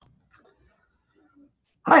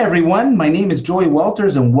Hi, everyone. My name is Joey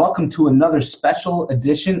Walters, and welcome to another special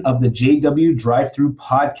edition of the JW Drive Through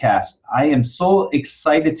Podcast. I am so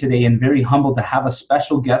excited today and very humbled to have a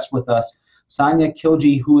special guest with us, Sanya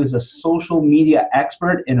Khilji, who is a social media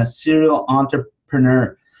expert and a serial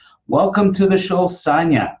entrepreneur. Welcome to the show,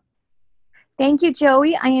 Sanya. Thank you,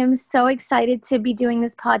 Joey. I am so excited to be doing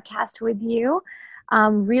this podcast with you.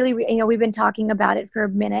 Really, we've been talking about it for a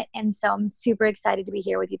minute, and so I'm super excited to be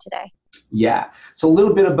here with you today. Yeah. So a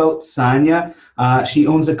little bit about Sanya. She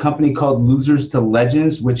owns a company called Losers to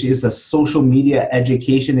Legends, which is a social media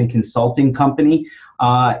education and consulting company.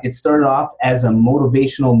 It started off as a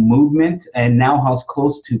motivational movement and now has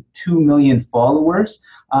close to 2 million followers.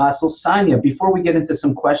 So Sanya, before we get into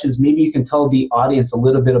some questions, maybe you can tell the audience a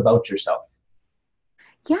little bit about yourself.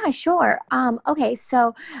 Yeah, sure. Okay,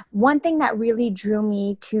 so one thing that really drew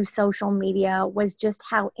me to social media was just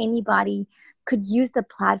how anybody could use the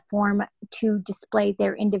platform to display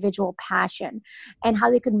their individual passion and how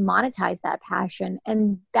they could monetize that passion.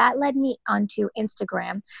 And that led me onto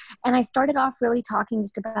Instagram. And I started off really talking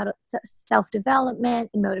just about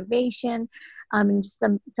self-development and motivation, and just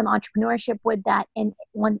some entrepreneurship with that. And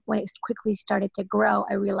when it quickly started to grow,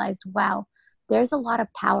 I realized, wow, there's a lot of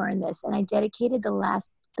power in this. And I dedicated the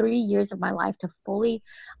last 3 years of my life to fully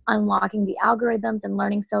unlocking the algorithms and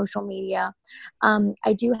learning social media.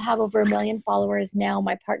 I do have over 1 million followers now.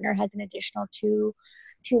 My partner has an additional 2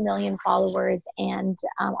 million followers, and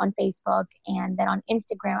on Facebook, and then on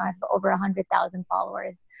Instagram I have over 100,000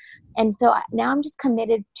 followers. And so now I'm just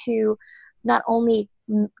committed to not only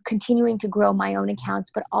continuing to grow my own accounts,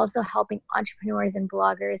 but also helping entrepreneurs and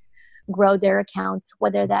bloggers grow their accounts,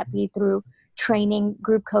 whether that be through training,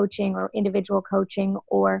 group coaching, or individual coaching,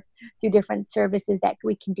 or through different services that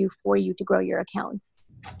we can do for you to grow your accounts.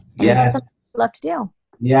 And it's just Yeah. something I love to do.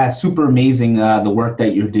 Yeah, super amazing the work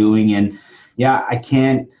that you're doing. And yeah, I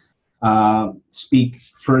can't speak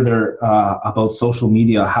further about social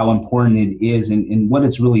media, how important it is and what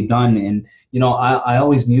it's really done. And, I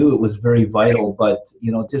always knew it was very vital, but,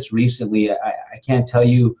 just recently, I can't tell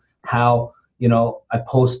you how, I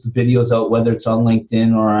post videos out, whether it's on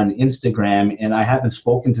LinkedIn or on Instagram, and I haven't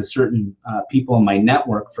spoken to certain people in my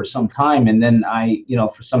network for some time. And then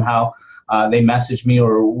for somehow, they message me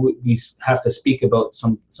or we have to speak about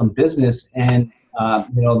some business, and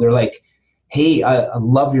they're like, hey, I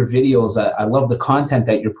love your videos. I love the content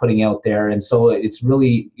that you're putting out there. And so it's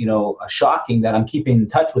really, shocking that I'm keeping in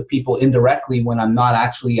touch with people indirectly when I'm not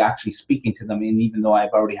actually speaking to them, and even though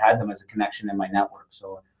I've already had them as a connection in my network.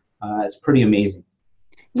 So it's pretty amazing.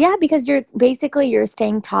 Yeah, because you're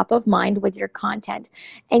staying top of mind with your content,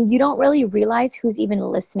 and you don't really realize who's even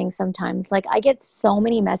listening sometimes. Like, I get so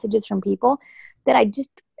many messages from people that I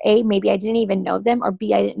just, A, maybe I didn't even know them, or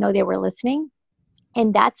B, I didn't know they were listening.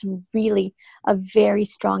 And that's really a very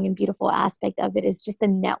strong and beautiful aspect of it, is just the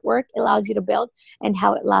network it allows you to build and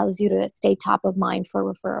how it allows you to stay top of mind for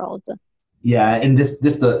referrals. Yeah, and just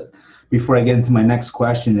the before I get into my next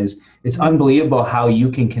question, is it's unbelievable how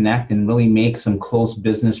you can connect and really make some close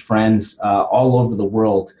business friends all over the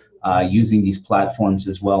world using these platforms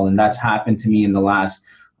as well. And that's happened to me in the last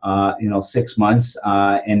 6 months,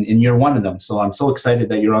 and you're one of them. So I'm so excited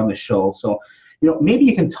that you're on the show. So maybe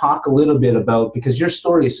you can talk a little bit about, because your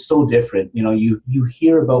story is so different. You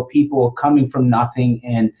hear about people coming from nothing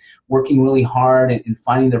and working really hard and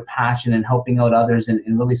finding their passion and helping out others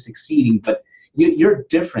and really succeeding. But you're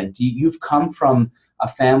different. You've come from a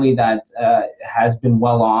family that has been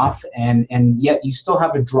well off, and yet you still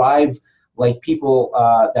have a drive like people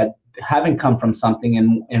that haven't come from something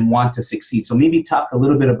and want to succeed. So maybe talk a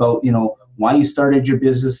little bit about why you started your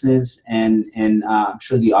businesses, and I'm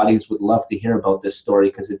sure the audience would love to hear about this story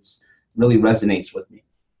because it's really resonates with me.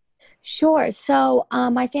 Sure. So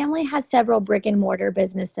my family has several brick and mortar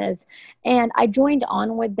businesses, and I joined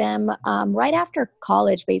on with them right after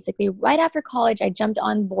college, basically. Right after college, I jumped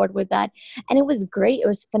on board with that, and it was great. It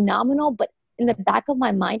was phenomenal. But in the back of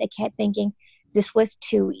my mind, I kept thinking, this was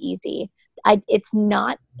too easy.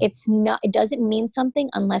 It doesn't mean something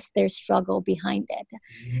unless there's struggle behind it.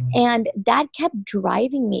 And that kept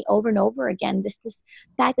driving me over and over again, this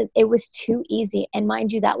fact that it was too easy. And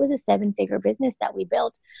mind you, that was a 7-figure business that we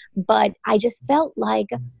built, but I just felt like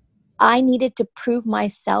I needed to prove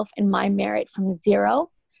myself and my merit from zero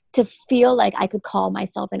to feel like I could call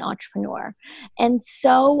myself an entrepreneur. And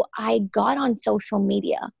so I got on social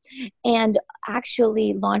media and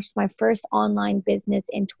actually launched my first online business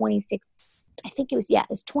in 26. I think it was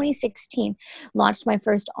 2016. Launched my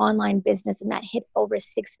first online business, and that hit over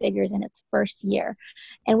 6 figures in its first year.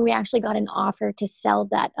 And we actually got an offer to sell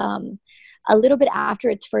that A little bit after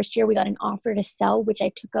its first year, we got an offer to sell, which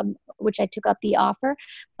I took up the offer.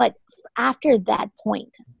 But after that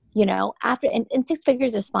point, after, and six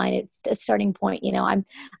figures is fine. It's a starting point. I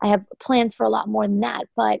have plans for a lot more than that.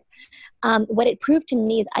 But what it proved to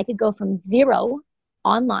me is I could go from 0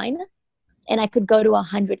 online and I could go to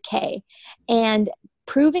 100K. And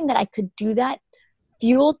proving that I could do that,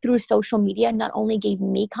 fueled through social media, not only gave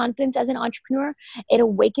me confidence as an entrepreneur, it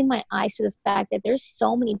awakened my eyes to the fact that there's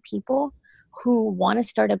so many people who want to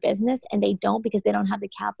start a business and they don't because they don't have the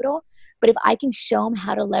capital. But if I can show them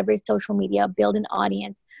how to leverage social media, build an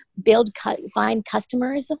audience, find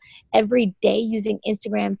customers every day using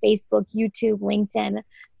Instagram, Facebook, YouTube, LinkedIn,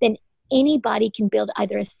 then anybody can build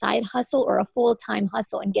either a side hustle or a full-time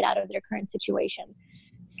hustle and get out of their current situation.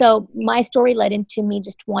 So my story led into me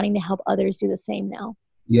just wanting to help others do the same now.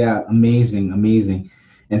 Yeah, amazing, amazing.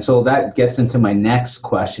 And so that gets into my next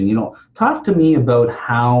question. Talk to me about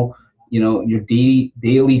how, your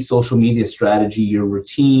daily social media strategy, your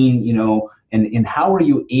routine, and how are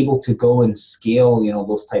you able to go and scale,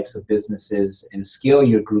 those types of businesses and scale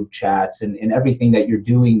your group chats and everything that you're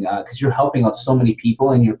doing, because you're helping out so many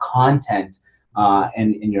people, and your content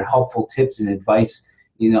and your helpful tips and advice,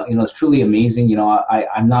 it's truly amazing.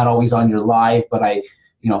 I'm not always on your live, but I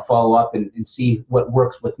follow up and see what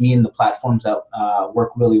works with me and the platforms that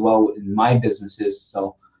work really well in my businesses.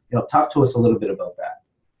 So, talk to us a little bit about that.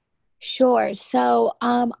 Sure. So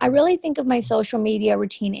I really think of my social media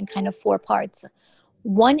routine in kind of 4 parts.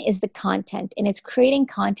 One is the content, and it's creating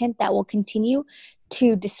content that will continue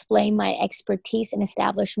to display my expertise and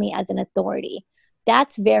establish me as an authority.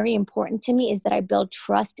 That's very important to me, is that I build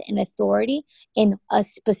trust and authority in a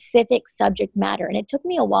specific subject matter. And it took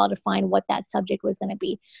me a while to find what that subject was going to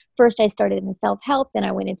be. First, I started in self-help, then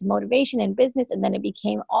I went into motivation and business, and then it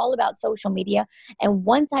became all about social media. And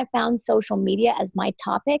once I found social media as my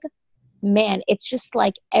topic, man, it's just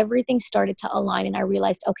like everything started to align, and I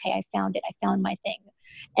realized, okay, I found it. I found my thing.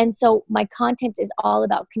 And so my content is all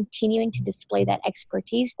about continuing to display that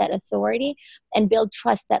expertise, that authority, and build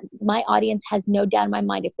trust that my audience has no doubt in my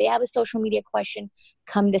mind. If they have a social media question,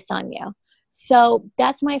 come to Sonia. So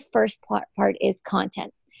that's my first part is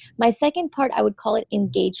content. My second part, I would call it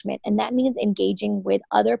engagement. And that means engaging with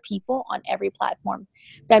other people on every platform.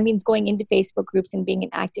 That means going into Facebook groups and being an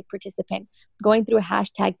active participant, going through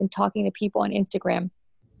hashtags and talking to people on Instagram,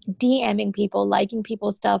 DMing people, liking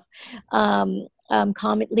people's stuff,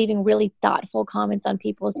 leaving really thoughtful comments on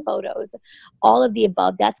people's photos, all of the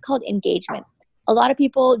above. That's called engagement. A lot of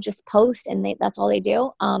people just post and that's all they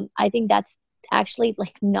do. I think that's actually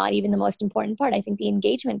like not even the most important part. I think the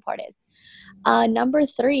engagement part is. Number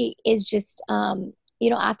 3 is just,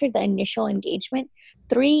 after the initial engagement,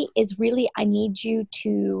 3 is really, I need you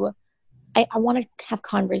to, I want to have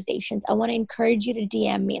conversations. I want to encourage you to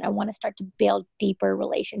DM me, and I want to start to build deeper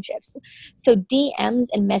relationships. So DMs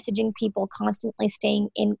and messaging people, constantly staying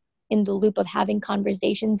in the loop of having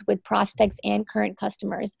conversations with prospects and current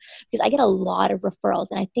customers, because I get a lot of referrals.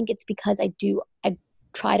 And I think it's because I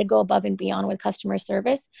try to go above and beyond with customer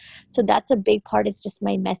service. So that's a big part, is just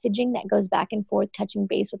my messaging that goes back and forth, touching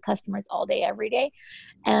base with customers all day, every day,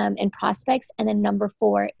 and prospects. And then number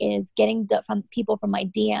 4 is getting from people from my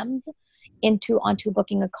DMs onto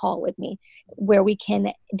booking a call with me, where we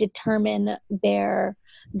can determine their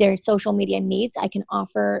social media needs. I can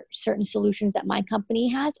offer certain solutions that my company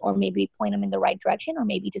has, or maybe point them in the right direction, or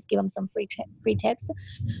maybe just give them some free tips.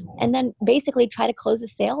 And then basically try to close a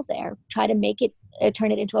sale there, try to make it,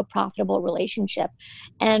 turn it into a profitable relationship.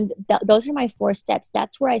 And those are my 4 steps.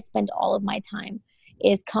 That's where I spend all of my time,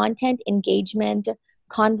 is content, engagement,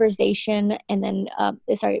 conversation, and then,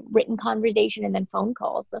 written conversation, and then phone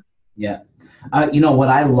calls. Yeah. What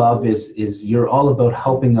I love is you're all about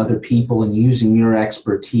helping other people and using your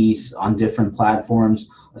expertise on different platforms,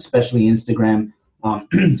 especially Instagram,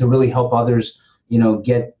 to really help others,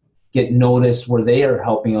 get noticed where they are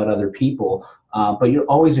helping out other people. But you're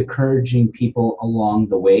always encouraging people along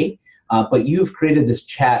the way. But you've created this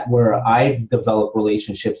chat where I've developed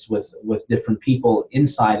relationships with different people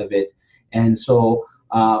inside of it. And so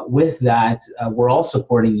with that, we're all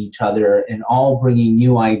supporting each other and all bringing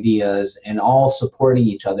new ideas and all supporting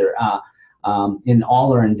each other in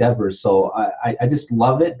all our endeavors. So I just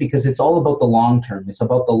love it, because it's all about the long term. It's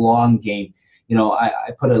about the long game.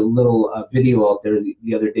 I put a little video out there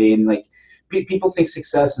the other day, and like people think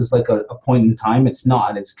success is like a point in time. It's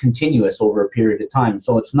not. It's continuous over a period of time.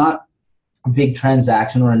 So it's not a big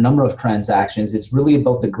transaction or a number of transactions. It's really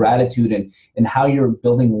about the gratitude and how you're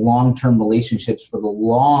building long-term relationships for the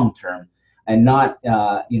long term, and not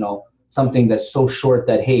something that's so short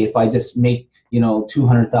that, hey, if I just make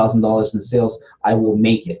 $200,000 in sales, I will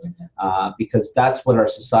make it, because that's what our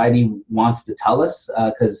society wants to tell us.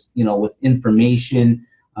 Because with information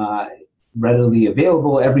readily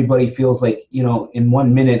available, everybody feels like in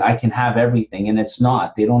 1 minute I can have everything, and it's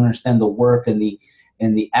not. They don't understand the work and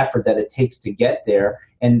the effort that it takes to get there,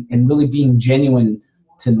 and really being genuine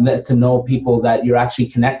to know people that you're actually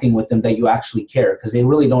connecting with them, that you actually care, because they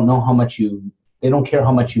really don't know how much they don't care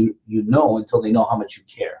how much you know until they know how much you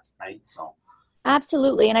care, right? So.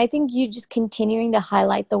 Absolutely. And I think you just continuing to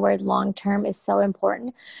highlight the word long term is so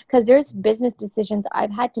important, because there's business decisions I've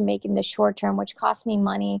had to make in the short term, which cost me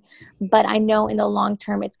money, but I know in the long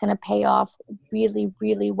term it's going to pay off really,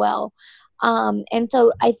 really well. And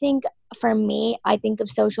so I think for me, I think of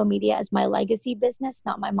social media as my legacy business,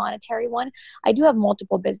 not my monetary one. I do have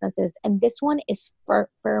multiple businesses, and this one is for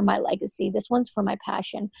my legacy. This one's for my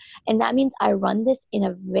passion. And that means I run this in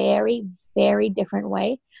a very, very different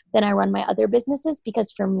way than I run my other businesses,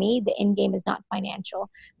 because for me, the end game is not financial.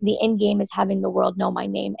 The end game is having the world know my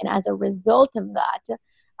name. And as a result of that,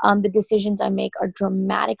 the decisions I make are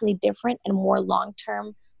dramatically different and more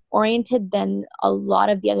long-term oriented than a lot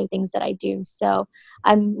of the other things that I do. So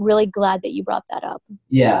I'm really glad that you brought that up.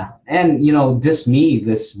 Yeah, and just me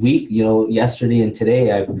this week, yesterday and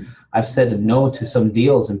today, I've said no to some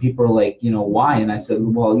deals, and people are like, why? And I said,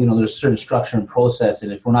 well, there's a certain structure and process,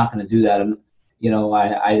 and if we're not going to do that, I'm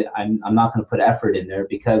not going to put effort in there,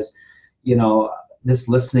 because this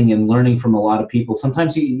listening and learning from a lot of people,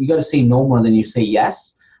 sometimes you got to say no more than you say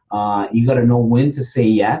yes. You got to know when to say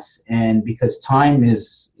yes, and because time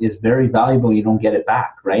is very valuable, you don't get it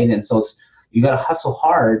back, right? And so you got to hustle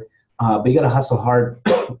hard, but you got to hustle hard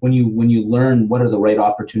when you learn what are the right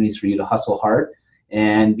opportunities for you to hustle hard.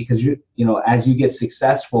 And because as you get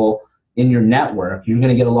successful in your network, you're going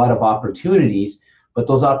to get a lot of opportunities, but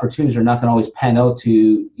those opportunities are not going to always pan out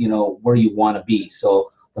to where you want to be.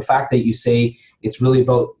 So the fact that you say it's really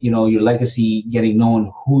about your legacy, getting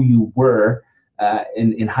known who you were,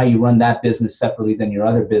 and how you run that business separately than your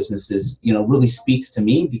other businesses, really speaks to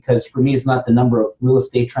me, because for me, it's not the number of real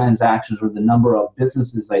estate transactions or the number of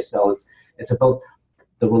businesses I sell. It's about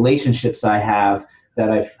the relationships I have, that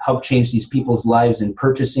I've helped change these people's lives in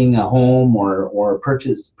purchasing a home or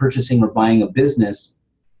purchasing or buying a business,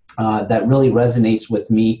 that really resonates with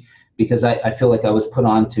me, because I feel like I was put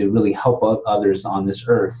on to really help out others on this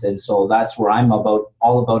earth. And so that's where I'm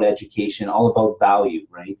all about education, all about value,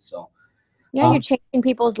 right? So. Yeah, you're changing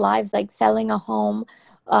people's lives. Like selling a home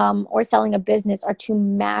or selling a business are two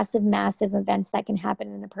massive, massive events that can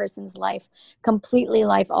happen in a person's life, completely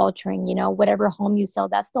life altering. Whatever home you sell,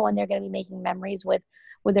 that's the one they're going to be making memories with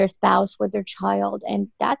their spouse, with their child. And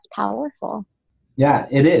that's powerful. Yeah,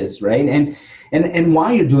 it is, right? And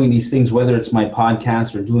while you're doing these things, whether it's my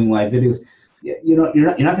podcast or doing live videos, you're not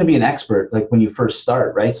going to be an expert like when you first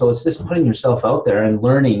start, right? So it's just putting yourself out there and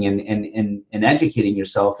learning and educating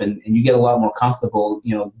yourself, and you get a lot more comfortable,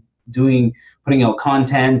 putting out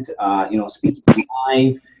content, speaking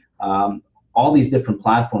live, all these different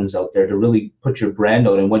platforms out there to really put your brand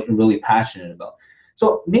out and what you're really passionate about.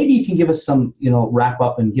 So maybe you can give us some, wrap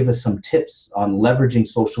up and give us some tips on leveraging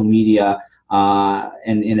social media.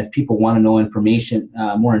 And if people want to know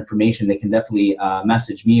more information, they can definitely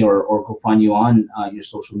message me or go find you on your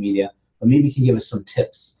social media. But maybe you can give us some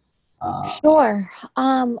tips. Sure.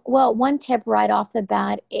 Well, one tip right off the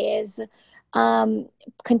bat is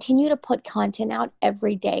continue to put content out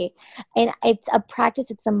every day. And it's a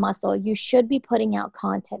practice, it's a muscle. You should be putting out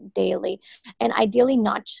content daily, and ideally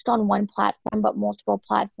not just on one platform, but multiple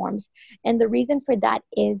platforms. And the reason for that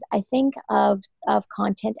is I think of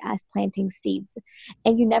content as planting seeds,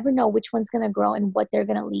 and you never know which one's going to grow and what they're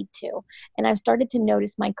going to lead to. And I've started to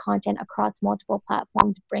notice my content across multiple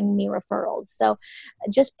platforms bring me referrals. So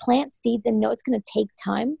just plant seeds and know it's going to take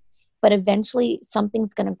time, but eventually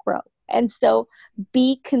something's going to grow. And so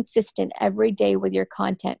be consistent every day with your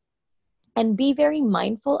content, and be very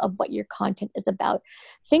mindful of what your content is about.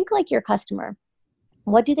 Think like your customer.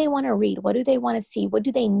 What do they want to read? What do they want to see? What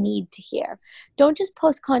do they need to hear? Don't just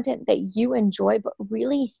post content that you enjoy, but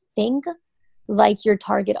really think like your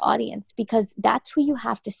target audience, because that's who you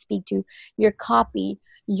have to speak to. Your copy,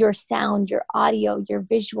 your sound, your audio, your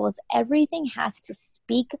visuals, everything has to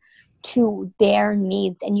speak to their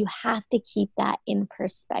needs, and you have to keep that in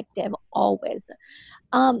perspective always.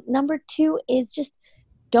 Number two is just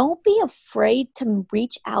don't be afraid to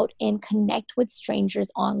reach out and connect with strangers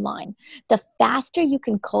online. The faster you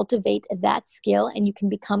can cultivate that skill and you can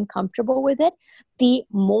become comfortable with it, the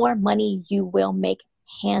more money you will make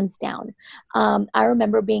hands down. I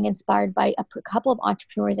remember being inspired by a couple of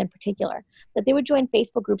entrepreneurs in particular, that they would join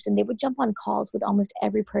Facebook groups and they would jump on calls with almost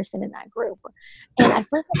every person in that group. And at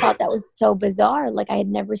first I thought that was so bizarre. Like I had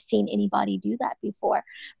never seen anybody do that before.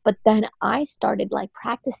 But then I started like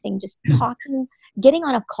practicing just talking, getting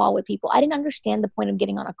on a call with people. I didn't understand the point of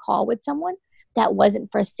getting on a call with someone that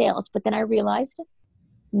wasn't for sales. But then I realized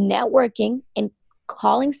networking and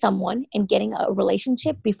calling someone and getting a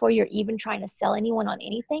relationship before you're even trying to sell anyone on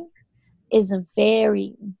anything is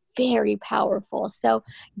very, very powerful. So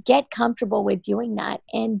get comfortable with doing that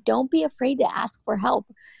and don't be afraid to ask for help.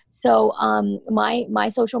 So my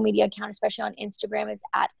social media account, especially on Instagram, is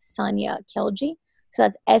at Sania Khiljee. So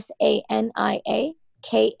that's SANIA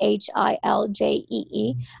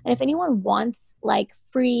KHILJEE. And if anyone wants like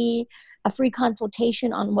a free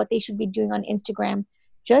consultation on what they should be doing on Instagram,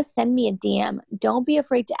 just send me a DM. Don't be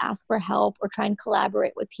afraid to ask for help or try and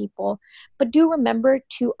collaborate with people. But do remember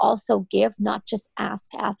to also give, not just ask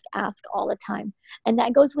all the time. And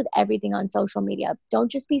that goes with everything on social media.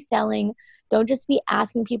 Don't just be selling. Don't just be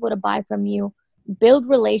asking people to buy from you. Build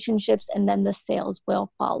relationships and then the sales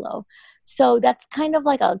will follow. So that's kind of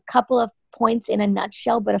like a couple of points in a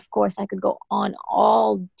nutshell. But of course, I could go on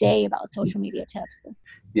all day about social media tips.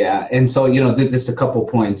 Yeah, and so this a couple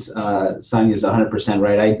points. Sonia's 100%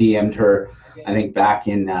 right. I DM'd her, I think back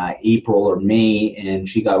in April or May, and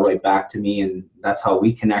she got right back to me, and that's how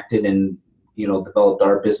we connected and developed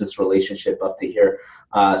our business relationship up to here.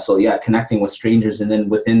 So yeah, connecting with strangers, and then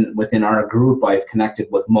within our group, I've connected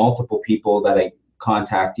with multiple people that I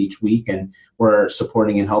contact each week, and we're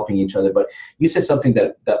supporting and helping each other. But you said something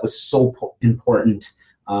that was so important,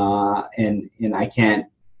 and I can't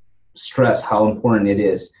stress how important it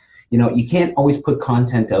is. You can't always put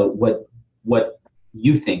content out what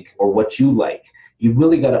you think or what you like. You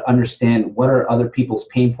really got to understand what are other people's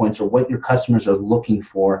pain points or what your customers are looking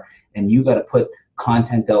for, and you got to put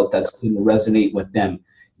content out that's going to resonate with them.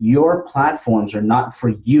 Your platforms are not for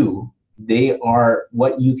you. They are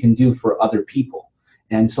what you can do for other people.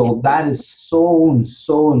 And so that is so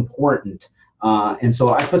important. And so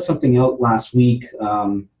I put something out last week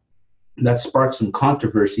that sparked some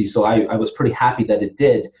controversy. So I was pretty happy that it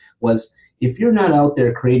did. Was if you're not out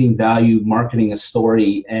there creating value, marketing a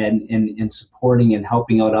story, and supporting and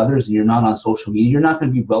helping out others, and you're not on social media, you're not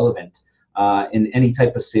going to be relevant in any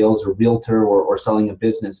type of sales or realtor or selling a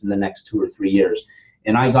business in the next 2 or 3 years.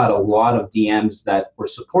 And I got a lot of DMs that were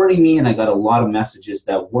supporting me, and I got a lot of messages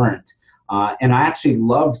that weren't. And I actually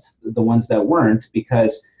loved the ones that weren't,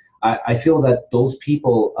 because I feel that those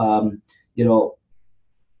people,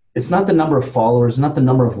 it's not the number of followers, not the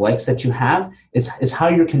number of likes that you have. It's how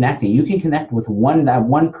you're connecting. You can connect with that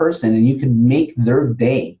one person, and you can make their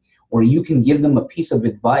day, or you can give them a piece of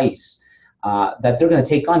advice that they're going to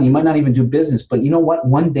take on. You might not even do business, but you know what?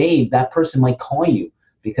 One day that person might call you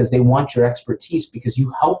because they want your expertise, because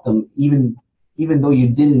you helped them even though you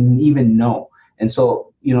didn't even know. And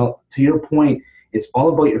so, to your point, it's all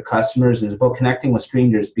about your customers, and it's about connecting with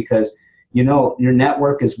strangers, because your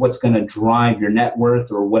network is what's going to drive your net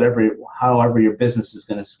worth, or however your business is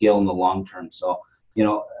going to scale in the long term. So,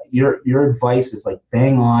 your advice is like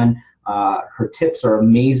bang on. Her tips are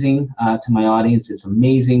amazing to my audience. It's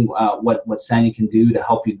amazing what Sania can do to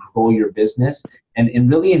help you grow your business and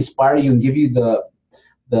really inspire you and give you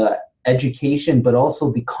the education, but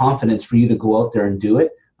also the confidence for you to go out there and do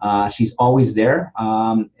it. She's always there.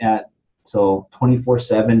 So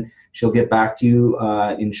 24/7. She'll get back to you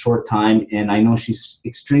in short time. And I know she's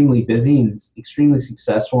extremely busy and extremely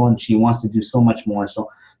successful, and she wants to do so much more. So,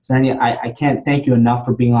 Sania, I can't thank you enough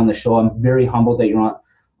for being on the show. I'm very humbled that you're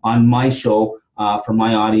on my show for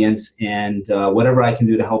my audience, and whatever I can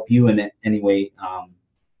do to help you in any way,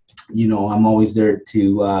 I'm always there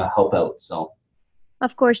to help out. So.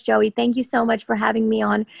 Of course, Joey. Thank you so much for having me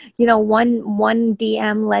on. One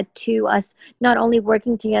DM led to us not only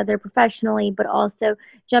working together professionally, but also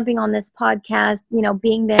jumping on this podcast,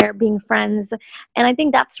 being there, being friends. And I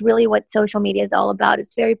think that's really what social media is all about.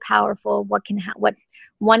 It's very powerful what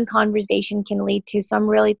one conversation can lead to. So I'm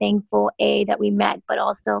really thankful, that we met, but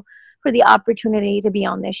also for the opportunity to be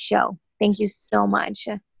on this show. Thank you so much.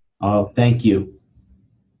 Oh, thank you.